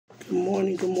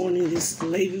Good morning. This is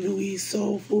Lady Louise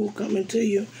Soul Food coming to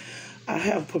you. I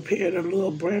have prepared a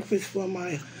little breakfast for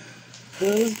my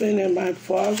husband and my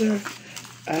father.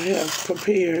 I have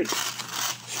prepared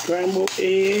scrambled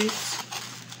eggs,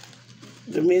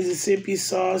 the Mississippi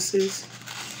sauces,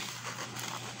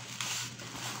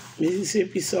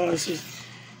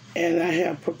 and I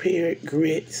have prepared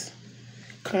grits,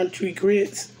 country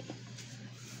grits.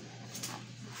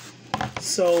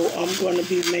 So I'm going to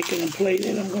be making a plate,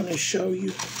 and I'm going to show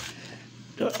you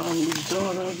the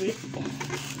result of it.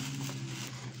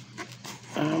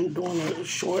 I'm doing a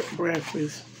short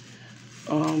breakfast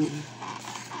for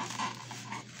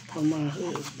my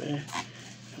husband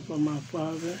and for my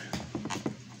father.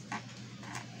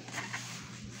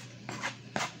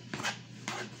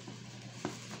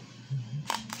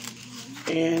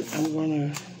 And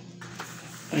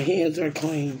my hands are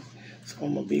clean. So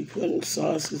I'm going to be putting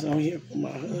sauces on here for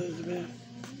my husband.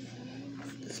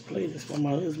 This plate is for my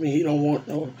husband. He don't want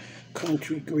no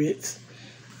country grits,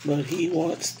 but he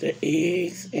wants the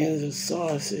eggs and the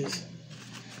sauces.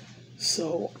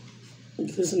 So,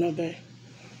 this is not bad.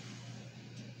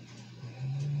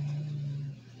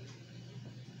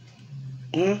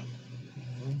 Huh?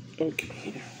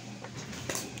 Okay.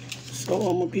 So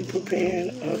I'm going to be preparing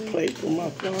a plate for my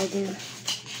father.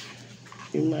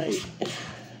 You might...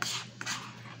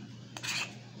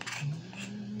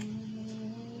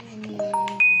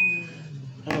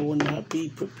 I will not be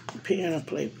preparing a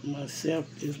plate for myself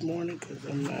this morning because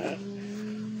I'm not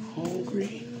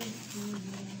hungry.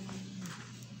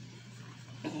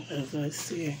 As I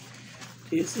said,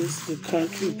 this is the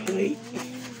country plate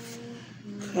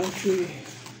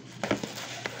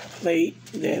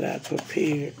that I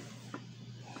prepared.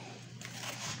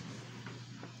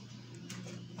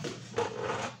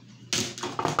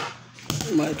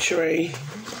 My tray.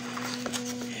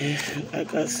 And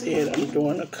like I said, I'm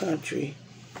doing a country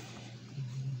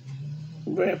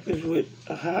breakfast with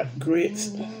hot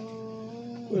grits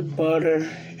with butter,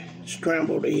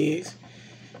 scrambled eggs,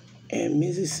 and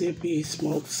Mississippi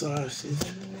smoked sausages.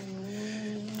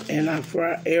 And I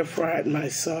air fried my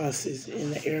sauces in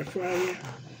the air fryer.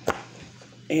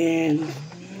 And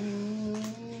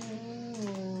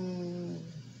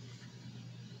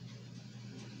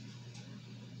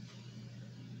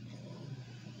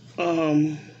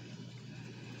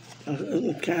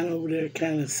I'm kind of over there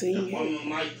kind of singing.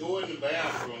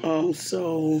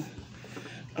 So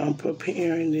I'm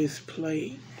preparing this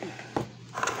plate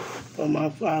for my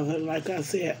father. Like I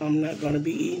said, I'm not going to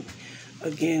be eating.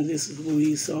 Again, this is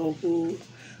Louise Soul Food.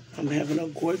 I'm having a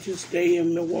gorgeous day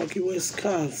in Milwaukee,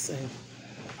 Wisconsin.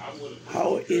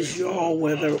 How is y'all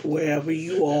weather wherever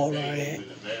you all are at?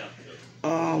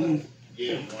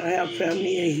 I have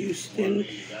family in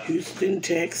Houston,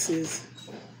 Texas,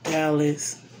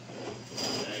 Dallas,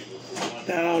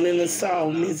 down in the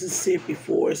South, Mississippi,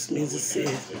 Forest,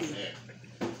 Mississippi,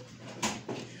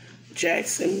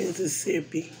 Jackson,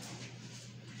 Mississippi,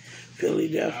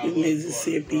 Philadelphia,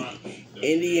 Mississippi,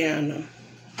 Indiana,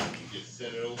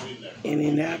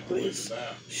 Indianapolis,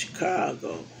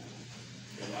 Chicago.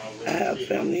 I have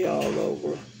family all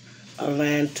over.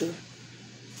 Atlanta.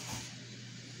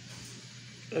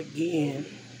 Again,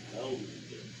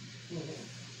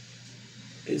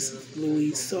 this is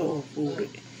Louise Soul Food,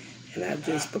 and I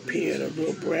just prepared a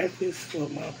little breakfast for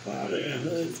my father and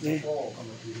husband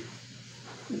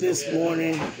this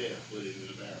morning,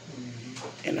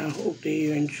 and I hope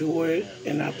they enjoy it.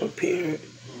 And I prepared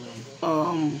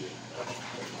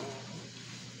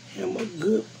him a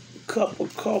good cup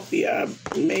of coffee I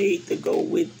made to go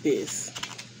with this.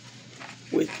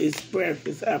 With this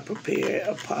breakfast, I prepared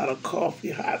a pot of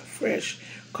coffee, hot, fresh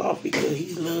coffee, because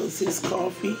he loves his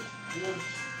coffee.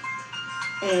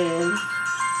 And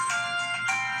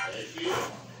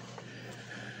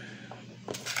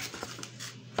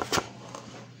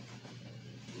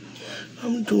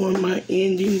I'm doing my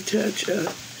ending touch of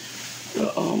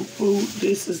the food.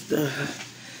 This is the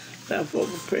stuff I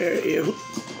prepared here,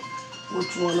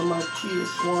 which one of my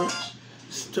kids wants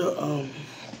to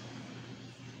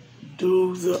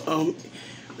do the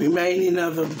remaining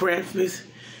of the breakfast,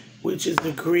 which is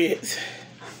the grits,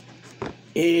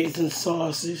 eggs, and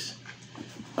sausages.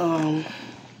 I'm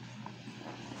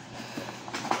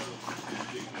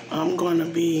gonna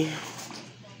be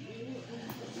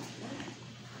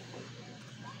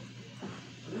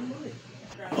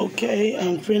okay.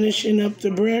 I'm finishing up the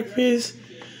breakfast.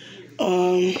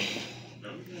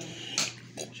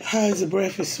 How's the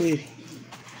breakfast, sweetie?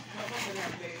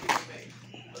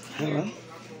 Hello?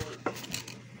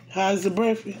 How's the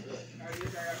breakfast?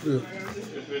 Good.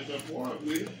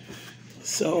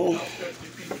 So,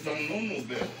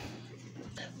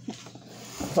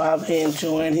 father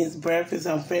enjoying his breakfast.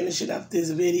 I'm finishing up this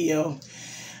video.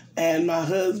 And my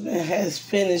husband has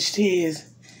finished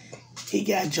his. He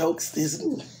got jokes this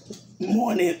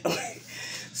morning.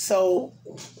 So,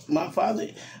 my father,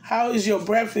 how is your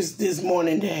breakfast this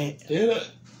morning, Dad? Yeah,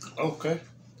 okay.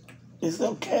 It's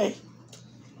okay.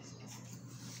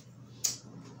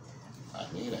 I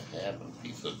need to have a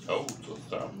piece of toast or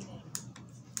something.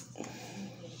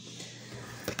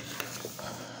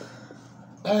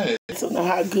 Hey. So now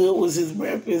how good was his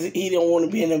breakfast? He don't want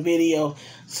to be in the video.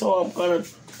 So I'm going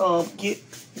to get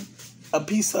a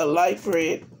piece of light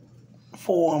bread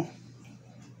for him.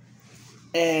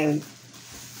 And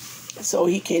so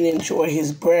he can enjoy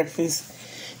his breakfast.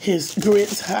 His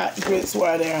grits, hot grits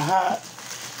while they're hot.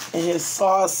 And his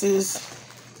sauces.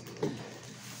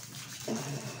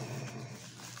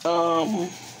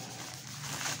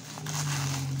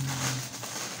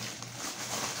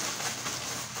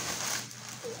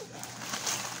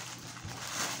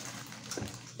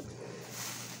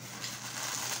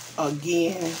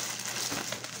 Again,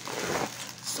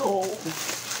 so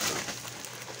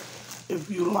if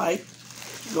you like,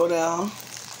 go down,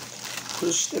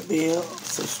 push the bell,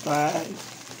 subscribe,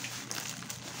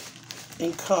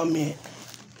 and comment.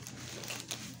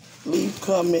 Leave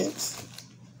comments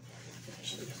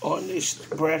on this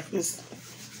breakfast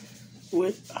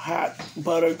with hot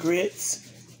butter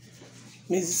grits,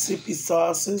 Mississippi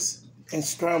sauces, and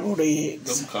scrambled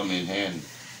eggs. Them come in handy.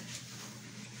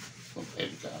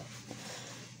 Paper towel.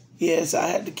 Yes, I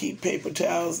had to keep paper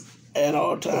towels at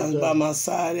all times by my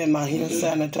side and my hand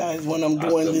sanitized when I'm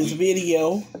doing this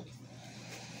video.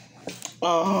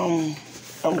 I'm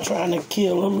trying to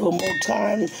kill a little more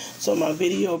time so my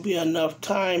video be enough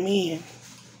time in.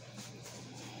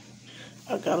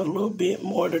 I got a little bit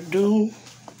more to do.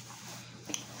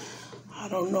 I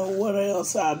don't know what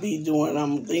else I'll be doing.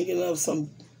 I'm thinking of some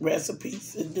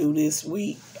recipes to do this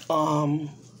week.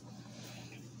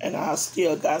 And I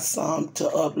still got some to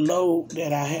upload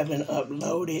that I haven't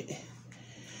uploaded.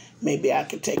 Maybe I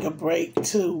could take a break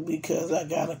too because I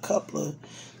got a couple of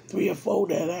 3 or 4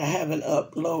 that I haven't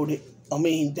uploaded.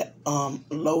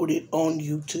 Loaded on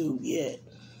YouTube yet.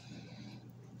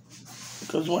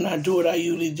 Because when I do it, I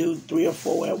usually do 3 or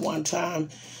 4 at one time.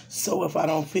 So if I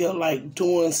don't feel like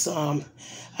doing some,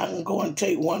 I can go and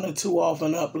take 1 or 2 off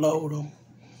and upload them.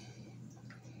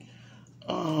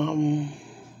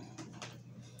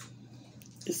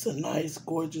 It's a nice,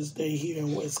 gorgeous day here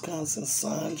in Wisconsin.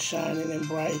 Sun shining and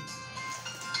bright.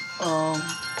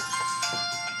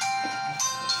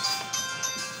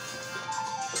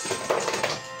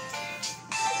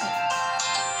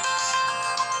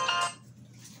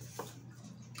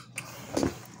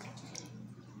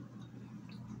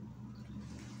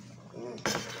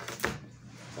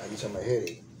 You talking about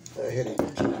headache? That headache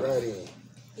right in.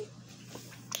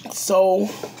 So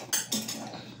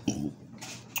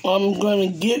I'm gonna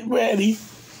get ready.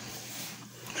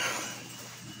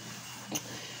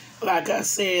 Like I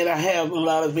said, I have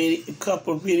a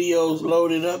couple of videos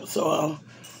loaded up. So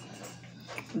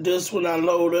this one I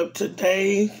load up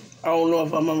today. I don't know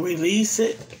if I'm gonna release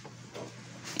it,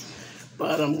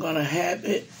 but I'm gonna have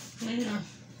it. Yeah.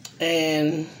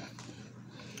 And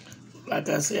like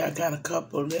I said, I got a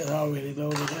couple that I already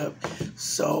loaded up.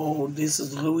 So this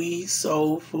is Louis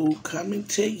Soul Food coming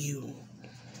to you.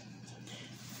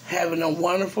 Having a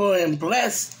wonderful and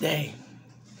blessed day.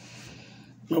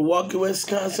 Milwaukee,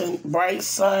 Wisconsin, bright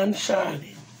sun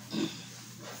shining.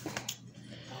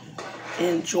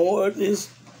 Enjoy this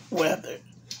weather.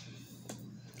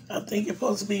 I think it's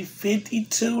supposed to be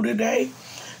 52 today.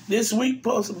 This week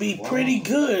supposed to be pretty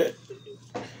good.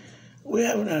 We're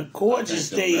having a gorgeous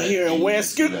day here in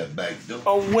Wisconsin.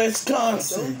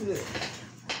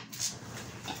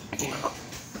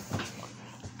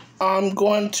 I'm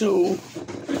going to...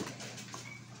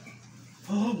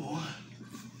 Oh, boy.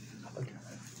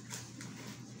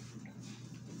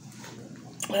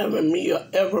 Having me a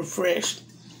Ever Fresh.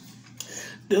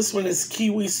 This one is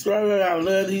kiwi strawberry. I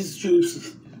love these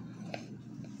juices.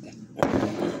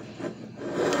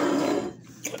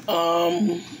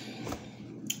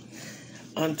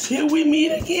 Until we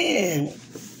meet again,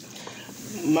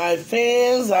 my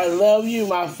fans, I love you.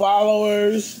 My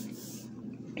followers,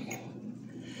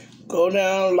 go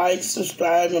down, like,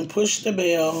 subscribe, and push the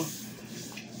bell.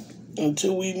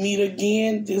 Until we meet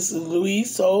again, this is Louis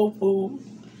Soul Food,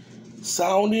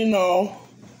 sounding off.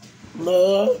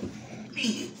 Love,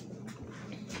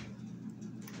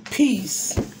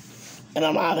 peace, and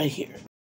I'm out of here.